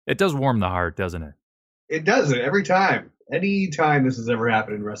handshake. It does warm the heart, doesn't it? It does. Every time. Any time this has ever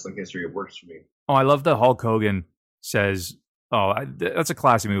happened in wrestling history, it works for me. Oh, I love that Hulk Hogan says, that's a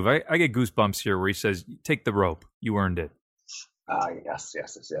classy move. I get goosebumps here where he says, take the rope. You earned it. Yes.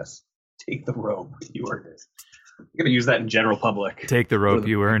 Take the rope. You earned it. I'm going to use that in general public. Take the rope.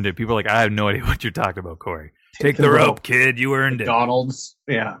 You earned it. People are like, I have no idea what you're talking about, Corey. Take the rope, kid. You earned it. McDonald's.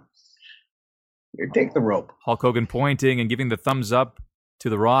 Yeah. Here, take the rope. Hulk Hogan pointing and giving the thumbs up to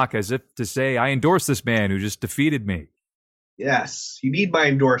The Rock as if to say, I endorse this man who just defeated me. Yes. You need my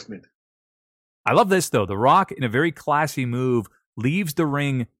endorsement. I love this, though. The Rock, in a very classy move, leaves the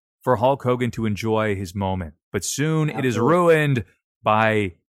ring for Hulk Hogan to enjoy his moment. But soon it is ruined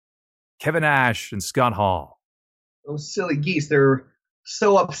by Kevin Nash and Scott Hall. Those silly geese, they're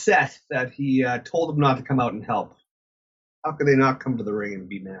so upset that he told them not to come out and help. How could they not come to the ring and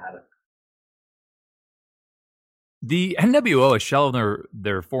be mad? The NWO is shell of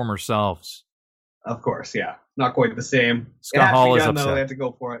their former selves. Of course, yeah. Not quite the same. Scott Hall is though. upset. They have to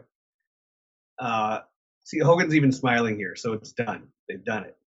go for it. See, Hogan's even smiling here, so it's done. They've done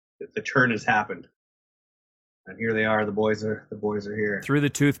it. The turn has happened. And here they are. The boys are here. Through the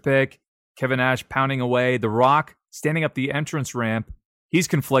toothpick, Kevin Nash pounding away. The Rock standing up the entrance ramp. He's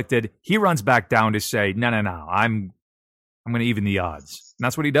conflicted. He runs back down to say, no, I'm going to even the odds. And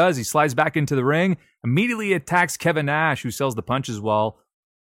that's what he does. He slides back into the ring, immediately attacks Kevin Nash, who sells the punches well.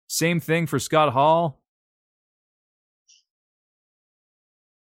 Same thing for Scott Hall.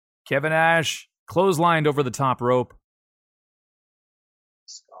 Kevin Nash clotheslined over the top rope.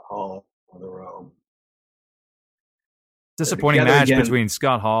 Scott Hall on the rope. Disappointing match between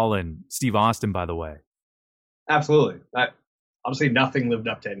Scott Hall and Steve Austin, by the way. Absolutely. Obviously, nothing lived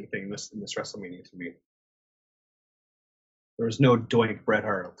up to anything in this WrestleMania to me. There was no doink Bret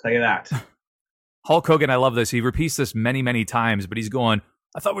Hart, I'll tell you that. Hulk Hogan, I love this. He repeats this many, many times, but he's going,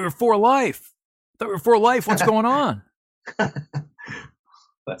 I thought we were for life. What's going on?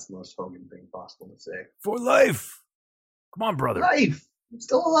 That's the most Hogan thing possible to say. For life. Come on, brother. Life. I'm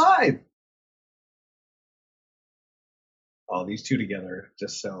still alive. Oh, these two together,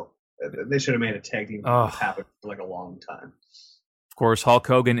 just so. They should have made a tag team that happened for like a long time. Of course, Hulk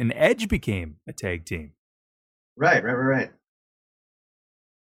Hogan and Edge became a tag team. Right.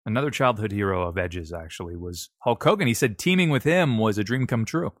 Another childhood hero of Edge's, actually, was Hulk Hogan. He said teaming with him was a dream come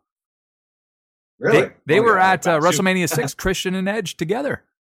true. Really? They were at WrestleMania 6, Christian and Edge together.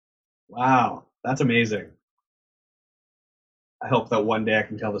 Wow, that's amazing. I hope that one day I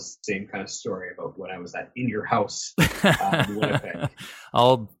can tell the same kind of story about when I was in your house in Winnipeg.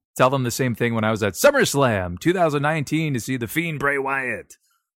 I'll tell them the same thing when I was at SummerSlam 2019 to see The Fiend Bray Wyatt.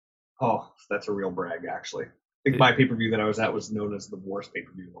 Oh, that's a real brag, actually. I think my pay-per-view that I was at was known as the worst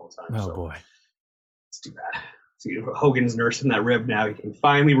pay-per-view of all time. Oh, boy. It's too bad. See, Hogan's nursing that rib now. He can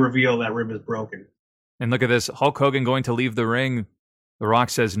finally reveal that rib is broken. And look at this. Hulk Hogan going to leave the ring. The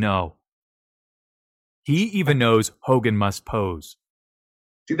Rock says no. He even knows Hogan must pose.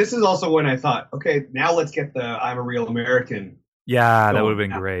 See, this is also when I thought, okay, now let's get the I'm a Real American. Yeah, that would have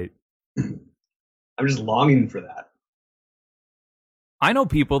been great. I'm just longing for that. I know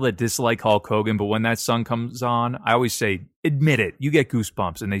people that dislike Hulk Hogan, but when that song comes on, I always say, admit it. You get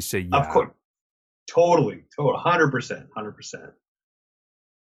goosebumps. And they say, yeah. Of course. Totally. 100%.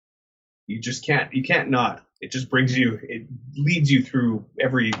 You can't not. It just it leads you through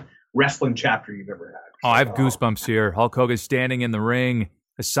every wrestling chapter you've ever had. Oh, I have goosebumps here. Hulk Hogan standing in the ring,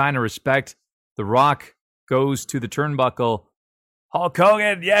 a sign of respect. The Rock goes to the turnbuckle. Hulk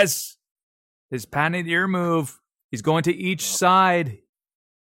Hogan, yes. His patented ear move. He's going to each side.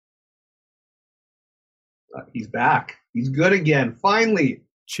 He's back. He's good again. Finally.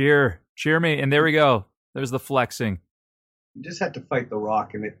 Cheer me. And there we go. There's the flexing. You just had to fight The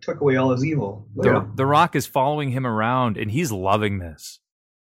Rock, and it took away all his evil. The Rock is following him around, and he's loving this.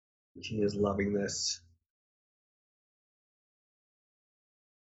 He is loving this.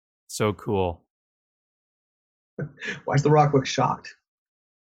 So cool. Why does The Rock look shocked?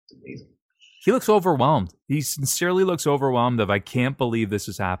 It's amazing. He looks overwhelmed. He sincerely looks overwhelmed of, I can't believe this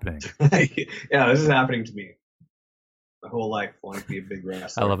is happening. Yeah, this is happening to me. My whole life wanting to be a big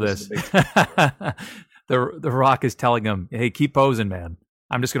wrestler. I love this. The Rock is telling him, hey, keep posing, man.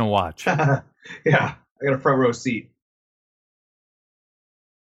 I'm just going to watch. Yeah, I got a front row seat.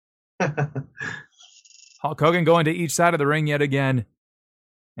 Hulk Hogan going to each side of the ring yet again.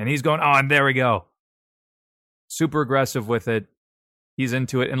 And he's going, oh, and there we go. Super aggressive with it. He's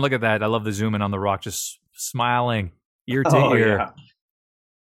into it. And look at that. I love the zoom in on The Rock, just smiling ear to ear. Yeah.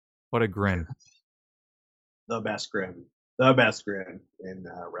 What a grin. The best grin in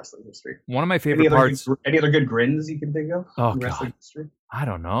wrestling history. One of my favorite parts. Any other good grins you can think of in wrestling history? I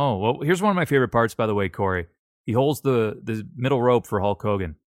don't know. Well, here's one of my favorite parts, by the way, Corey. He holds the middle rope for Hulk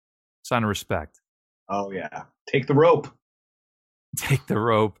Hogan. Sign of respect. Oh, yeah. Take the rope. Take the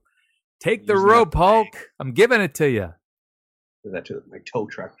rope. Take the rope, Hulk. I'm giving it to you. Do that to my tow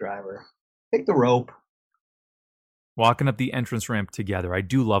truck driver. Take the rope. Walking up the entrance ramp together. I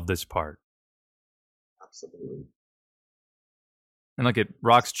do love this part. Absolutely. And look at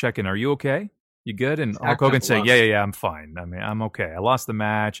Rock's checking. Are you okay? You good? And Hulk Hogan saying, yeah, I'm fine. I mean, I'm okay. I lost the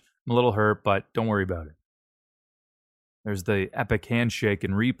match. I'm a little hurt, but don't worry about it. There's the epic handshake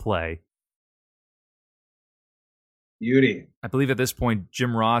and replay. Beauty. I believe at this point,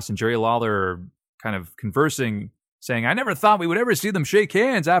 Jim Ross and Jerry Lawler are kind of conversing, saying, I never thought we would ever see them shake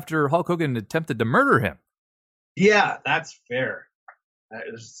hands after Hulk Hogan attempted to murder him. Yeah, that's fair.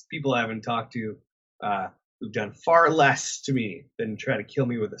 There's people I haven't talked to who've done far less to me than try to kill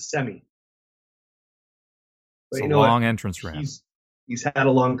me with a semi. But it's a long entrance ramp. He's had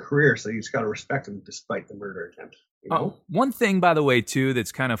a long career, so you just got to respect him despite the murder attempt. You know? One thing, by the way, too,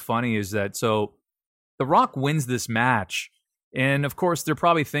 that's kind of funny is that, so The Rock wins this match. And of course, they're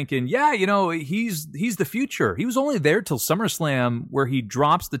probably thinking, yeah, he's the future. He was only there till SummerSlam, where he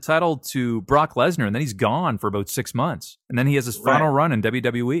drops the title to Brock Lesnar, and then he's gone for about 6 months. And then he has his final run in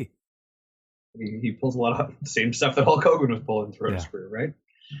WWE. He pulls a lot of the same stuff that Hulk Hogan was pulling throughout his career, right?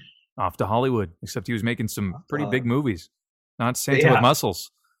 Off to Hollywood, except he was making some pretty big movies. Not Santa with muscles.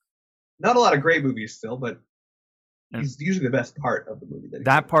 Not a lot of great movies still, but he's usually the best part of the movie.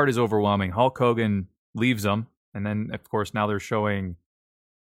 That part is overwhelming. Hulk Hogan leaves them. And then, of course, now they're showing...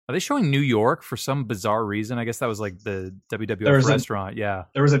 Are they showing New York for some bizarre reason? I guess that was like the WWF restaurant.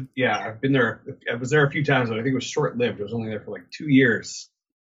 I've been there. I was there a few times, but I think it was short-lived. I was only there for like 2 years.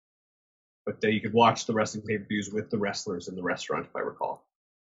 But you could watch the wrestling pay-per-views with the wrestlers in the restaurant, if I recall.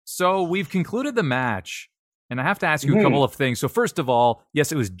 So we've concluded the match, and I have to ask you a couple of things. So first of all,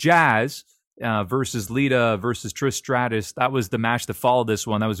 yes, it was Jazz versus Lita versus Trish Stratus. That was the match that followed this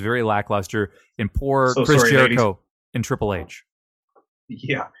one. That was very lackluster. And poor Chris Jericho ladies. And Triple H.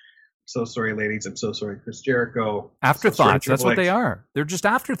 Yeah. So sorry, ladies. I'm so sorry, Chris Jericho. Afterthoughts. That's what they are. They're just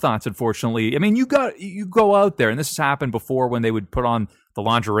afterthoughts, unfortunately. I mean, you go out there, and this has happened before when they would put on the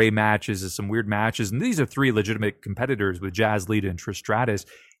lingerie matches and some weird matches. And these are 3 legitimate competitors with Jazz, Lita, and Trish Stratus.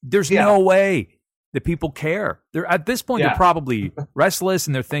 There's no way that people care. They're at this point, they're probably restless,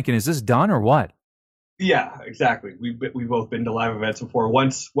 and they're thinking, is this done or what? Yeah, exactly. We've both been to live events before.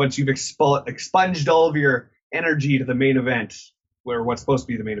 Once you've expunged all of your energy to the main event, where what's supposed to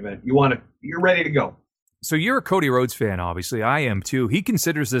be the main event, you're ready to go. So you're a Cody Rhodes fan, obviously. I am too. He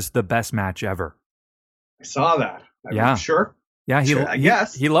considers this the best match ever. I saw that. Sure. Yeah, I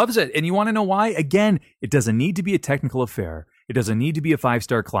guess. He loves it. And you want to know why? Again, it doesn't need to be a technical affair. It doesn't need to be a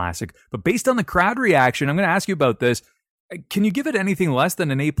 5-star classic. But based on the crowd reaction, I'm going to ask you about this. Can you give it anything less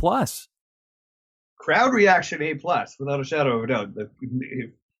than an A+? Crowd reaction A+, without a shadow of a doubt.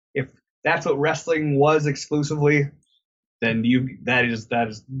 If that's what wrestling was exclusively, then that is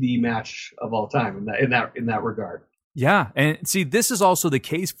the match of all time in that regard. Yeah, and see, this is also the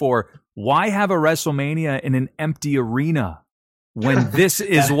case for why have a WrestleMania in an empty arena when this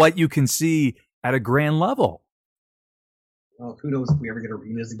is what you can see at a grand level. Well, who knows if we ever get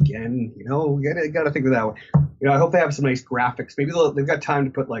arenas again? We got to think of that way. I hope they have some nice graphics. Maybe they've got time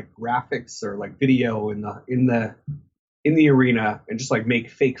to put like graphics or like video in the arena and just like make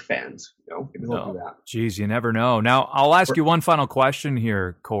fake fans. Maybe they'll do that. Geez, you never know. Now, I'll ask you one final question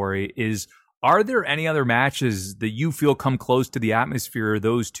here, Corey. Are there any other matches that you feel come close to the atmosphere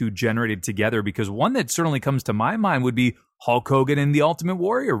those two generated together? Because one that certainly comes to my mind would be Hulk Hogan and the Ultimate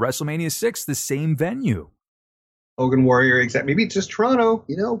Warrior, WrestleMania 6, the same venue. Hogan Warrior, exactly. Maybe it's just Toronto.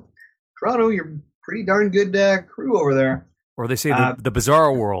 Toronto, you're pretty darn good crew over there. Or they say the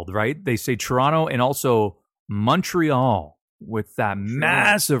Bizarro World, right? They say Toronto and also Montreal with that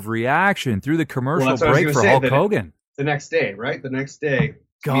massive reaction through the commercial break for Hulk Hogan. The next day, right? The next day.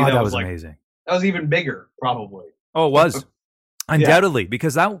 God, that was amazing. That was even bigger, probably. Oh, it was. Undoubtedly,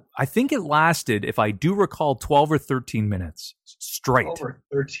 because I think it lasted, if I do recall, 12 or 13 minutes straight. 12 or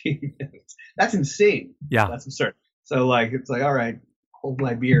 13 minutes. That's insane. Yeah. That's absurd. So, it's like, all right, hold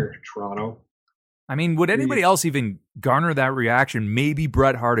my beer, Toronto. I mean, would anybody else even garner that reaction? Maybe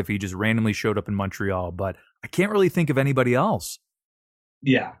Bret Hart if he just randomly showed up in Montreal, but I can't really think of anybody else.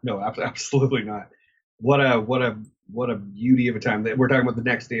 Yeah, no, absolutely not. What a beauty of a time. We're talking about the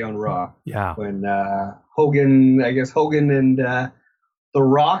next day on Raw. Yeah. When Hogan and The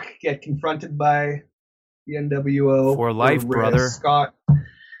Rock get confronted by the NWO. For life, brother. Scott.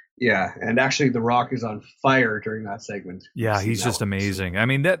 Yeah, and actually The Rock is on fire during that segment. Yeah, he's just amazing. I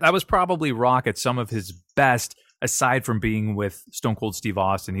mean, that was probably Rock at some of his best, aside from being with Stone Cold Steve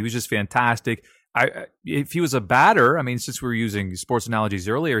Austin. He was just fantastic. If he was a batter, I mean, since we were using sports analogies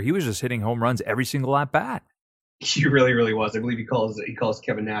earlier, he was just hitting home runs every single at bat. He really, really was. I believe he calls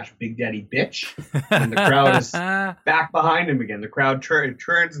Kevin Nash Big Daddy Bitch, and the crowd is back behind him again. The crowd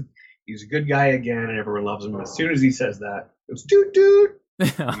turns. He's a good guy again, and everyone loves him. As soon as he says that, it was dude.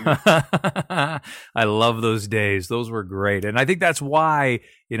 I love those days. Those were great. And I think that's why,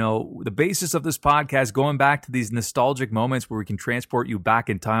 the basis of this podcast, going back to these nostalgic moments where we can transport you back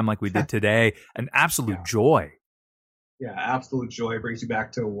in time like we did today, an absolute joy. Yeah, absolute joy. Brings you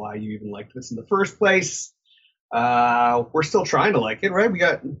back to why you even liked this in the first place. We're still trying to like it, right?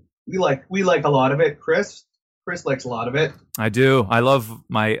 We like a lot of it. Chris likes a lot of it. I do. I love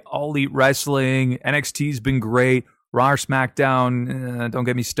my All Elite Wrestling. NXT's been great. Raw or SmackDown, don't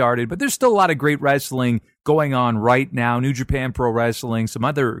get me started. But there's still a lot of great wrestling going on right now. New Japan Pro Wrestling, some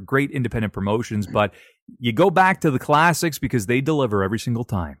other great independent promotions. But you go back to the classics because they deliver every single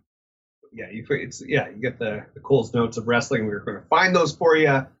time. Yeah, you get the Cole's Notes of wrestling. We're going to find those for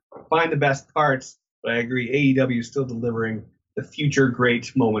you, find the best parts, But I agree, AEW is still delivering the future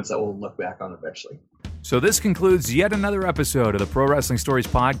great moments that we'll look back on eventually. So this concludes yet another episode of the Pro Wrestling Stories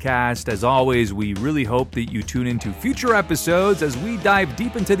podcast. As always, we really hope that you tune into future episodes as we dive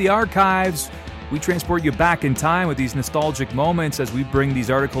deep into the archives. We transport you back in time with these nostalgic moments as we bring these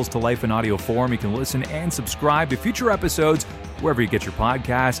articles to life in audio form. You can listen and subscribe to future episodes wherever you get your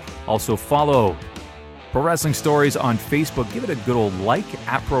podcast. Also follow Pro Wrestling Stories on Facebook. Give it a good old like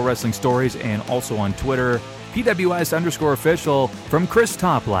at Pro Wrestling Stories, and also on Twitter, PWS_official. From Chris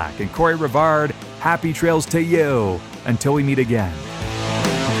Toplack and Corey Rivard, happy trails to you until we meet again.